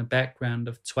illustration on a background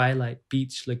of twilight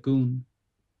beach lagoon.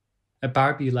 A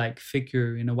Barbie-like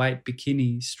figure in a white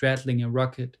bikini straddling a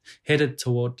rocket headed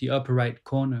toward the upper right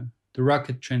corner, the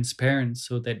rocket transparent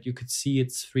so that you could see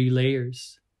its 3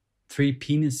 layers, 3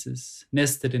 penises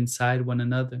nested inside one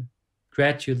another,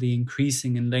 gradually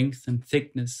increasing in length and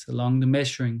thickness along the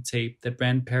measuring tape that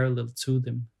ran parallel to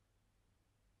them.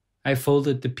 I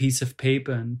folded the piece of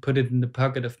paper and put it in the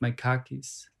pocket of my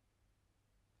khakis.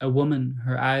 A woman,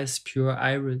 her eyes pure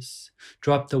iris,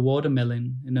 dropped a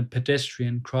watermelon in a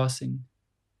pedestrian crossing.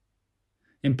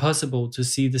 Impossible to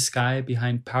see the sky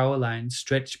behind power lines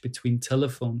stretched between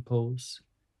telephone poles.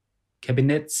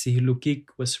 Cabinet Psychologique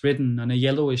was written on a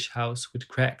yellowish house with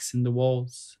cracks in the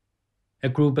walls. A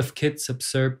group of kids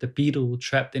observed a beetle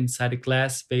trapped inside a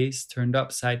glass vase turned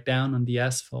upside down on the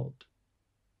asphalt.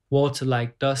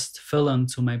 Water-like dust fell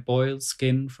onto my boiled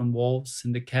skin from walls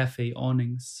in the cafe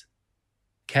awnings.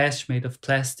 Cash made of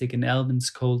plastic in Alvin's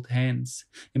cold hands,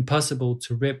 impossible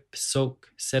to rip,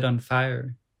 soak, set on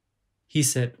fire. He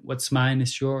said, "What's mine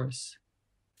is yours."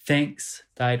 "Thanks"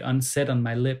 died unsaid on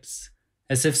my lips,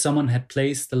 as if someone had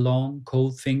placed a long,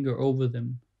 cold finger over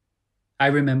them. I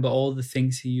remember all the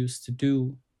things he used to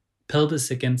do.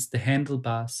 Pelvis against the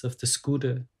handlebars of the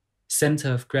scooter,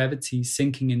 center of gravity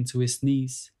sinking into his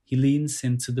knees, he leans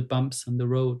into the bumps on the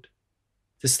road.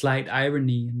 The slight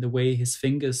irony in the way his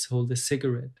fingers hold a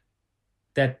cigarette.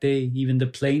 That day, even the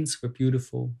planes were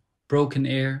beautiful. Broken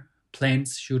air,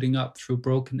 plants shooting up through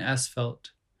broken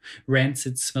asphalt,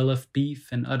 rancid smell of beef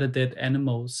and other dead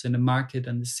animals in a market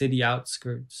on the city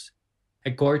outskirts,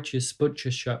 a gorgeous butcher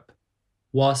shop,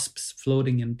 wasps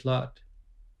floating in blood.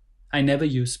 "I never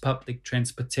use public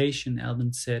transportation,"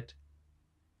 Alvin said.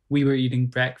 We were eating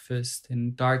breakfast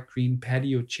in dark green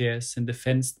patio chairs in the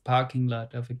fenced parking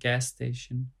lot of a gas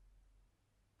station.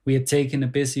 We had taken a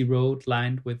busy road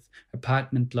lined with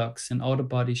apartment blocks and auto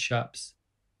body shops,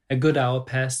 a good hour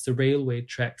past the railway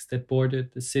tracks that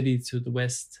bordered the city to the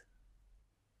west.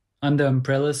 Under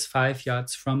umbrellas 5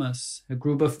 yards from us, a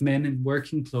group of men in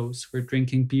working clothes were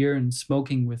drinking beer and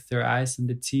smoking with their eyes on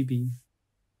the TV.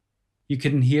 You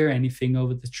couldn't hear anything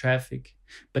over the traffic,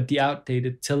 but the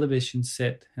outdated television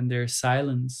set and their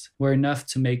silence were enough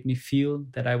to make me feel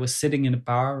that I was sitting in a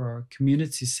bar or a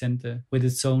community center with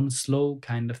its own slow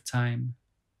kind of time.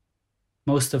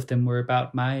 Most of them were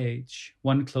about my age,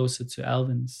 one closer to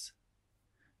Alvin's.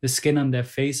 The skin on their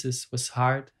faces was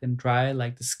hard and dry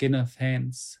like the skin of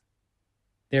hands.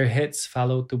 Their heads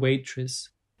followed the waitress,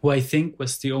 who I think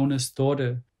was the owner's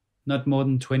daughter, not more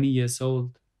than 20 years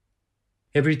old.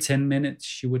 Every 10 minutes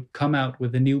she would come out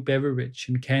with a new beverage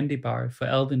and candy bar for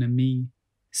Alvin and me,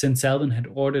 since Alvin had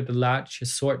ordered a large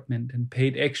assortment and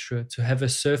paid extra to have her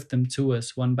serve them to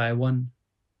us one by one.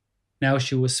 Now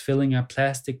she was filling our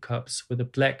plastic cups with a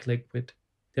black liquid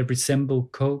that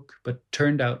resembled Coke but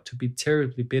turned out to be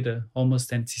terribly bitter,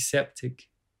 almost antiseptic.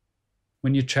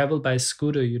 "When you travel by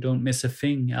scooter, you don't miss a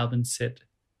thing," Alvin said.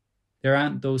 "There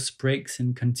aren't those breaks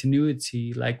in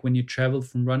continuity like when you travel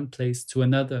from one place to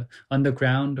another,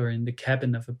 underground or in the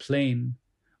cabin of a plane.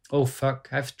 Oh fuck,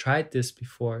 I've tried this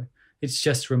before. It's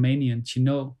just Romanian, you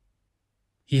know."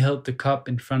 He held the cup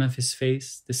in front of his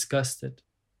face, disgusted.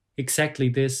 "Exactly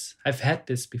this. I've had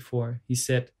this before," he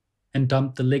said, and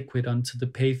dumped the liquid onto the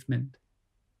pavement.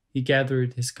 He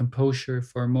gathered his composure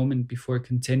for a moment before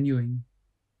continuing.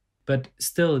 "But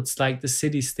still, it's like the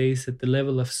city stays at the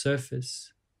level of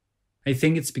surface. I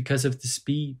think it's because of the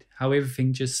speed, how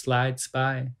everything just slides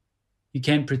by. You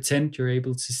can't pretend you're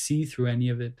able to see through any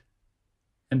of it."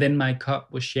 And then my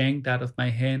cup was yanked out of my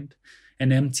hand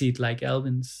and emptied like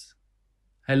Alvin's.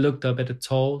 I looked up at a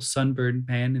tall, sunburned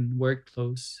man in work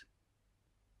clothes.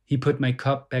 He put my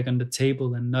cup back on the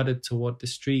table and nodded toward the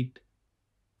street.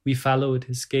 We followed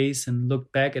his gaze and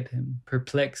looked back at him,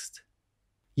 perplexed.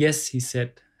 "Yes," he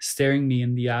said, staring me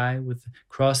in the eye with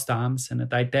crossed arms and a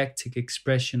didactic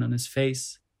expression on his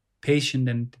face, patient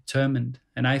and determined,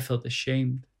 and I felt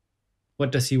ashamed.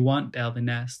 "What does he want?" Alvin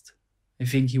asked. "I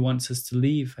think he wants us to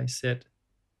leave," I said.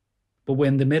 "But we're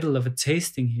in the middle of a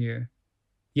tasting here."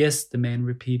 "Yes," the man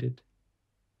repeated.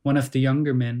 One of the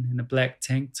younger men in a black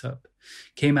tank top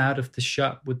came out of the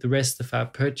shop with the rest of our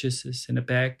purchases in a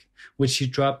bag, which he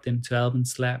dropped into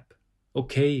Alvin's lap.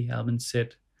 "Okay," Alvin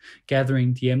said,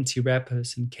 gathering the empty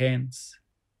wrappers and cans.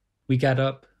 We got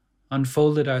up,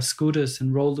 unfolded our scooters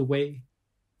and rolled away,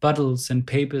 bottles and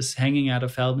papers hanging out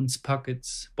of Alvin's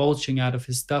pockets, bulging out of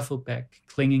his duffel bag,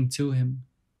 clinging to him.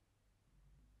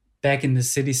 Back in the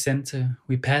city center,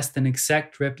 we passed an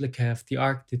exact replica of the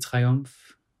Arc de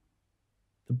Triomphe.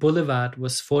 The boulevard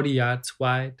was 40 yards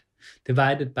wide,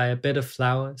 divided by a bed of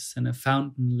flowers and a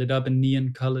fountain lit up in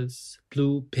neon colors,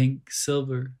 blue, pink,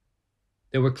 silver.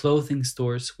 There were clothing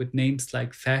stores with names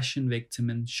like Fashion Victim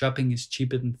and Shopping is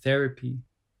Cheaper Than Therapy.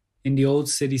 In the old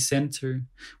city center,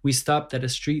 we stopped at a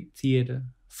street theater,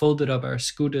 folded up our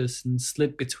scooters and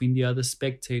slid between the other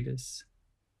spectators.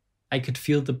 I could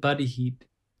feel the body heat,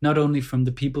 not only from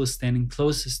the people standing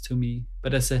closest to me,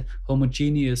 but as a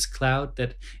homogeneous cloud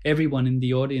that everyone in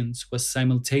the audience was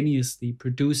simultaneously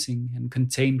producing and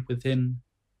contained within.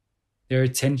 Their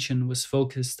attention was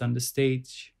focused on the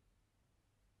stage.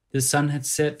 The sun had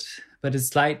set, but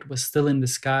its light was still in the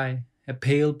sky, a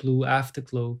pale blue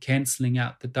afterglow cancelling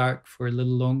out the dark for a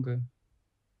little longer.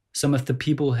 Some of the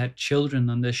people had children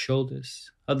on their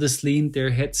shoulders. Others leaned their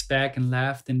heads back and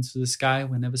laughed into the sky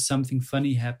whenever something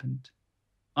funny happened.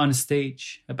 On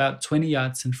stage, about 20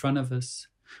 yards in front of us,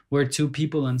 were two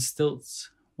people on stilts,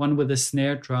 one with a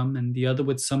snare drum and the other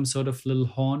with some sort of little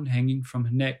horn hanging from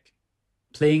her neck,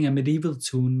 playing a medieval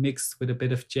tune mixed with a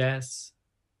bit of jazz.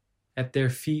 At their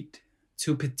feet,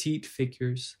 two petite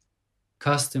figures,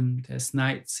 costumed as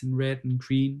knights in red and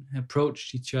green,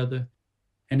 approached each other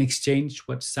and exchanged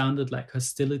what sounded like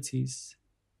hostilities.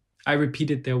 I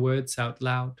repeated their words out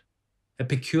loud. A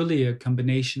peculiar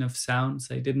combination of sounds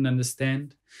I didn't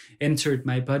understand entered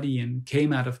my body and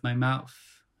came out of my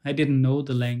mouth. I didn't know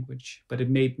the language, but it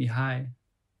made me high.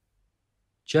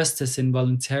 Just as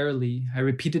involuntarily, I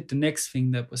repeated the next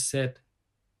thing that was said,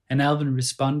 and Alvin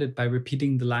responded by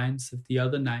repeating the lines of the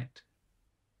other night.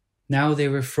 Now they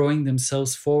were throwing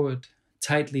themselves forward,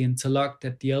 tightly interlocked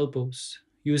at the elbows,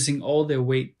 using all their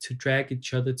weight to drag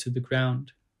each other to the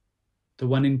ground. The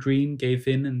one in green gave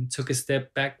in and took a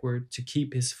step backward to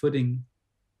keep his footing,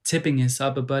 tipping his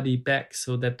upper body back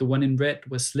so that the one in red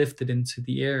was lifted into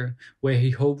the air, where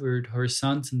he hovered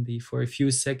horizontally for a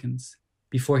few seconds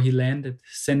before he landed,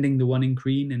 sending the one in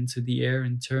green into the air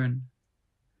in turn.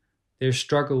 Their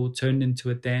struggle turned into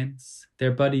a dance,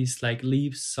 their bodies like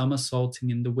leaves somersaulting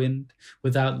in the wind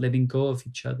without letting go of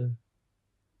each other.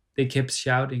 They kept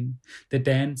shouting, the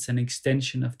dance an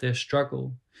extension of their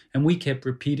struggle, and we kept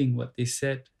repeating what they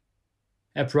said.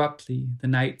 Abruptly, the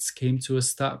knights came to a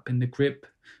stop in the grip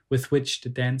with which the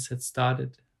dance had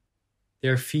started.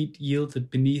 Their feet yielded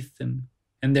beneath them,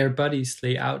 and their bodies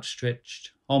lay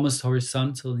outstretched, almost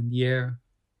horizontal in the air,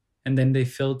 and then they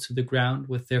fell to the ground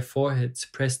with their foreheads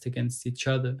pressed against each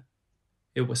other.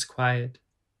 It was quiet.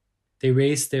 They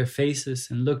raised their faces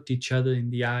and looked each other in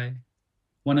the eye.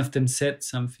 One of them said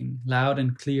something, loud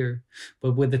and clear,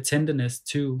 but with a tenderness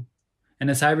too, and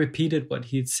as I repeated what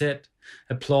he had said,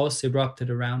 applause erupted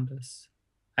around us.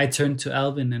 I turned to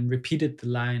Alvin and repeated the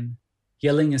line,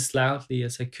 yelling as loudly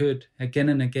as I could, again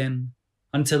and again,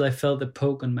 until I felt a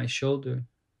poke on my shoulder.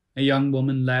 A young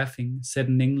woman laughing said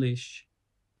in English,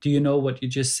 "Do you know what you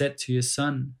just said to your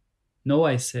son?" "No,"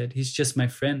 I said, "he's just my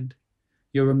friend."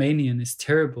 "Your Romanian is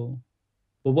terrible."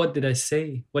 "But what did I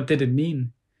say? What did it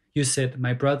mean?" "You said,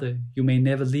 'My brother, you may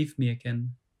never leave me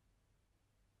again.'"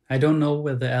 I don't know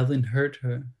whether Alvin heard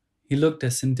her. He looked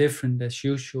as indifferent as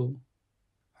usual.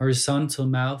 Horizontal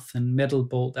mouth and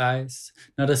metal-bolt eyes,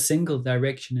 not a single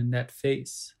direction in that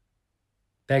face.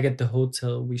 Back at the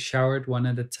hotel, we showered one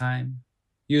at a time.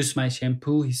 "Use my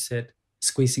shampoo," he said,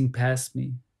 squeezing past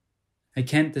me. I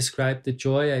can't describe the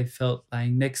joy I felt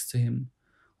lying next to him,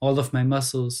 all of my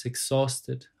muscles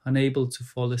exhausted, unable to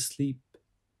fall asleep.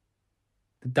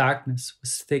 The darkness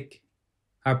was thick,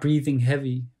 our breathing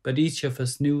heavy, but each of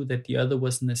us knew that the other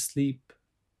wasn't asleep.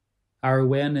 Our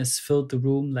awareness filled the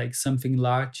room like something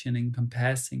large and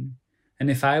encompassing, and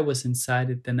if I was inside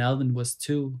it, then Alvin was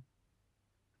too.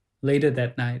 Later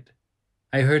that night,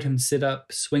 I heard him sit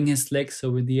up, swing his legs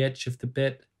over the edge of the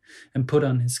bed, and put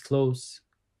on his clothes.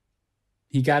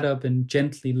 He got up and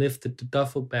gently lifted the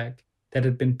duffel bag that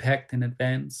had been packed in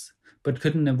advance, but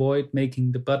couldn't avoid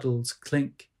making the bottles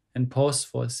clink and paused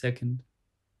for a second.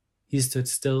 He stood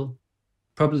still,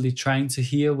 probably trying to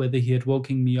hear whether he had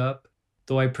woken me up,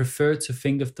 though I prefer to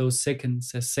think of those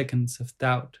seconds as seconds of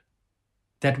doubt.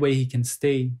 That way he can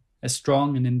stay, as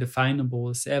strong and indefinable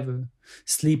as ever,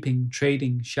 sleeping,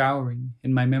 trading, showering,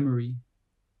 in my memory.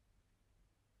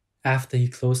 After he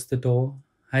closed the door,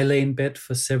 I lay in bed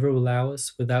for several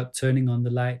hours without turning on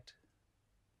the light.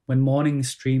 When morning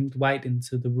streamed white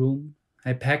into the room,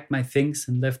 I packed my things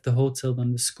and left the hotel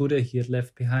on the scooter he had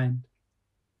left behind.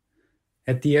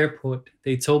 At the airport,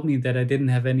 they told me that I didn't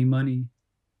have any money.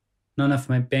 None of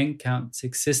my bank accounts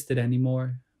existed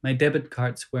anymore. My debit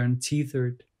cards were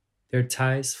untethered. Their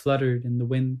ties fluttered in the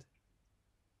wind.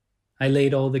 I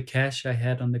laid all the cash I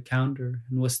had on the counter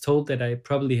and was told that I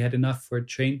probably had enough for a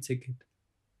train ticket.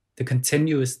 The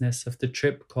continuousness of the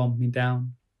trip calmed me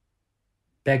down.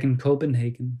 Back in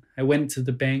Copenhagen, I went to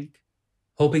the bank,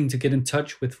 hoping to get in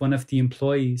touch with one of the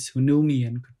employees who knew me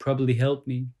and could probably help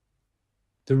me.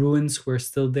 The ruins were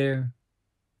still there.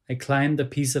 I climbed a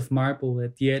piece of marble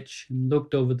at the edge and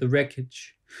looked over the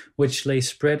wreckage, which lay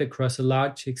spread across a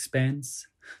large expanse,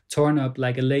 torn up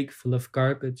like a lake full of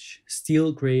garbage,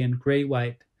 steel gray and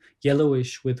gray-white,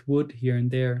 yellowish with wood here and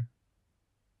there.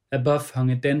 Above hung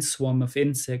a dense swarm of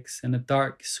insects and a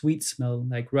dark, sweet smell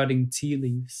like rotting tea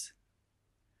leaves.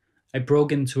 I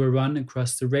broke into a run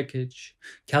across the wreckage,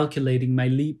 calculating my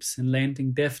leaps and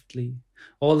landing deftly,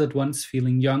 all at once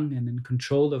feeling young and in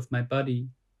control of my body.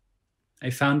 I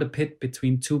found a pit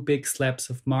between two big slabs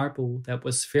of marble that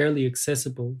was fairly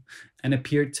accessible and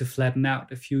appeared to flatten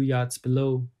out a few yards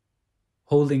below.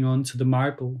 Holding on to the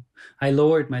marble, I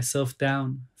lowered myself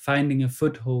down, finding a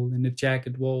foothold in the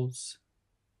jagged walls.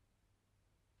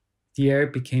 The air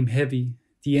became heavy,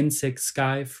 the insect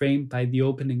sky framed by the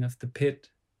opening of the pit.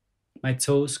 My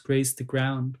toes grazed the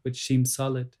ground, which seemed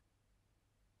solid.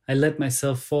 I let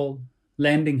myself fall,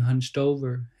 landing hunched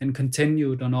over, and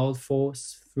continued on all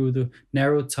fours through the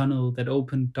narrow tunnel that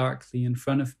opened darkly in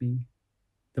front of me.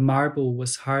 The marble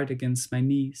was hard against my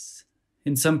knees.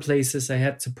 In some places I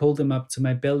had to pull them up to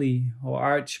my belly or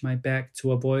arch my back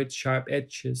to avoid sharp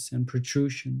edges and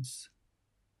protrusions.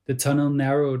 The tunnel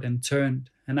narrowed and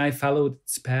turned, and I followed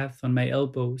its path on my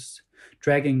elbows,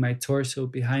 dragging my torso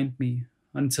behind me,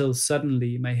 until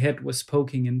suddenly my head was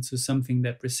poking into something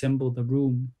that resembled a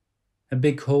room, a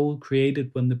big hole created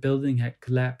when the building had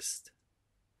collapsed.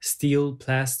 Steel,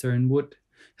 plaster, and wood,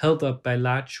 held up by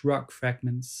large rock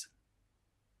fragments.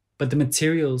 But the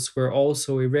materials were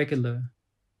also irregular,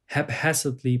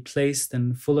 haphazardly placed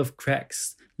and full of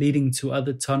cracks leading to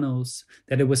other tunnels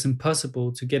that it was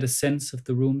impossible to get a sense of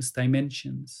the room's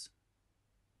dimensions.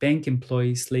 Bank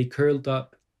employees lay curled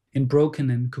up in broken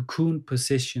and cocooned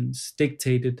positions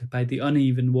dictated by the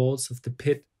uneven walls of the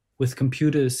pit, with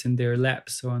computers in their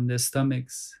laps or on their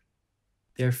stomachs.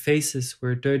 Their faces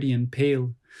were dirty and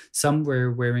pale, some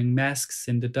were wearing masks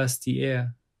in the dusty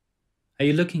air. "Are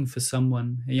you looking for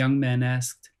someone?" a young man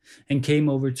asked, and came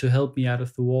over to help me out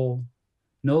of the wall.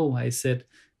 "No," I said,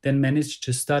 then managed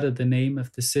to stutter the name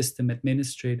of the system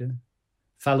administrator.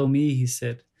 "Follow me," he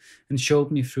said, and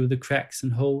showed me through the cracks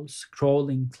and holes,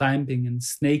 crawling, climbing, and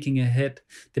snaking ahead,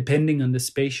 depending on the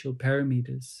spatial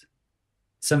parameters.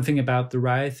 Something about the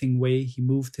writhing way he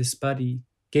moved his body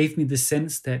gave me the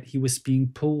sense that he was being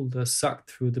pulled or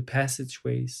sucked through the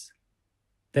passageways,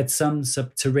 that some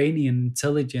subterranean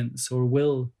intelligence or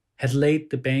will had laid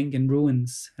the bank in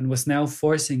ruins and was now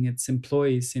forcing its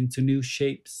employees into new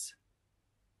shapes.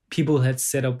 People had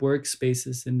set up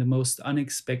workspaces in the most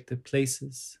unexpected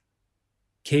places.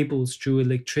 Cables drew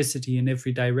electricity in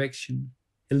every direction,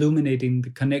 illuminating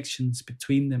the connections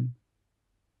between them.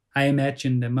 I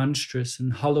imagined a monstrous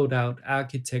and hollowed-out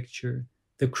architecture,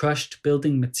 the crushed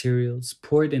building materials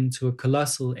poured into a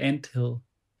colossal anthill,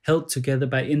 held together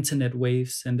by internet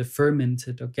waves and the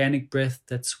fermented organic breath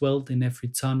that swelled in every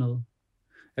tunnel.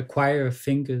 A choir of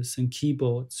fingers and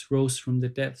keyboards rose from the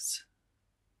depths.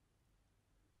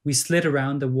 We slid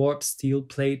around a warped steel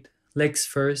plate, legs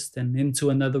first, and into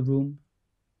another room.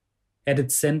 At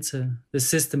its center, the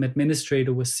system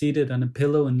administrator was seated on a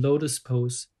pillow in lotus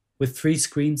pose with 3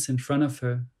 screens in front of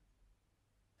her.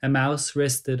 A mouse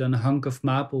rested on a hunk of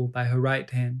marble by her right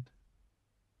hand.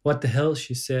 "What the hell,"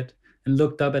 she said, and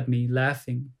looked up at me,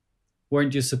 laughing.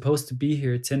 "Weren't you supposed to be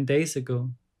here 10 days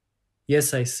ago?"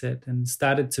 "Yes," I said, and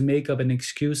started to make up an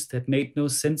excuse that made no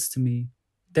sense to me,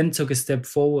 then took a step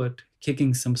forward,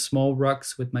 kicking some small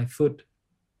rocks with my foot.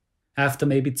 After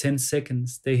maybe 10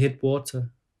 seconds, they hit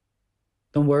water.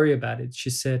 "Don't worry about it," she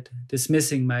said,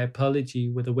 dismissing my apology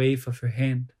with a wave of her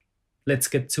hand. "Let's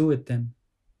get to it then."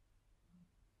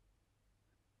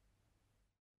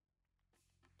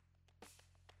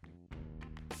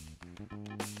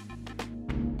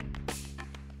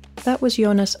 That was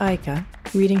Jonas Eika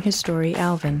reading his story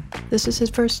Alvin. This is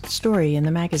his first story in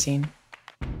the magazine.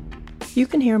 You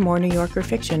can hear more New Yorker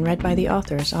fiction read by the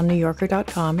authors on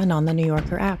NewYorker.com and on the New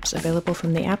Yorker apps available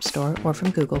from the App Store or from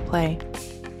Google Play.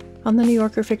 On the New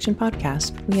Yorker Fiction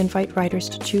Podcast, we invite writers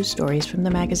to choose stories from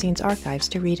the magazine's archives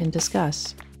to read and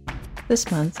discuss. This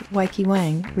month, Weike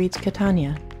Wang reads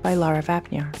Catania by Lara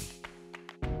Vapniar.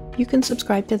 You can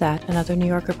subscribe to that and other New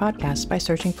Yorker podcasts by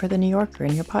searching for The New Yorker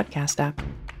in your podcast app.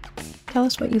 Tell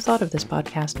us what you thought of this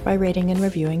podcast by rating and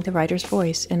reviewing The Writer's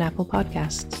Voice in Apple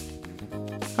Podcasts.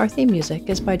 Our theme music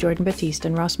is by Jordan Batiste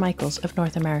and Ross Michaels of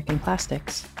North American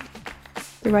Plastics.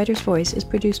 The Writer's Voice is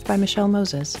produced by Michelle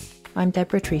Moses. I'm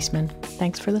Deborah Treisman.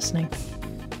 Thanks for listening.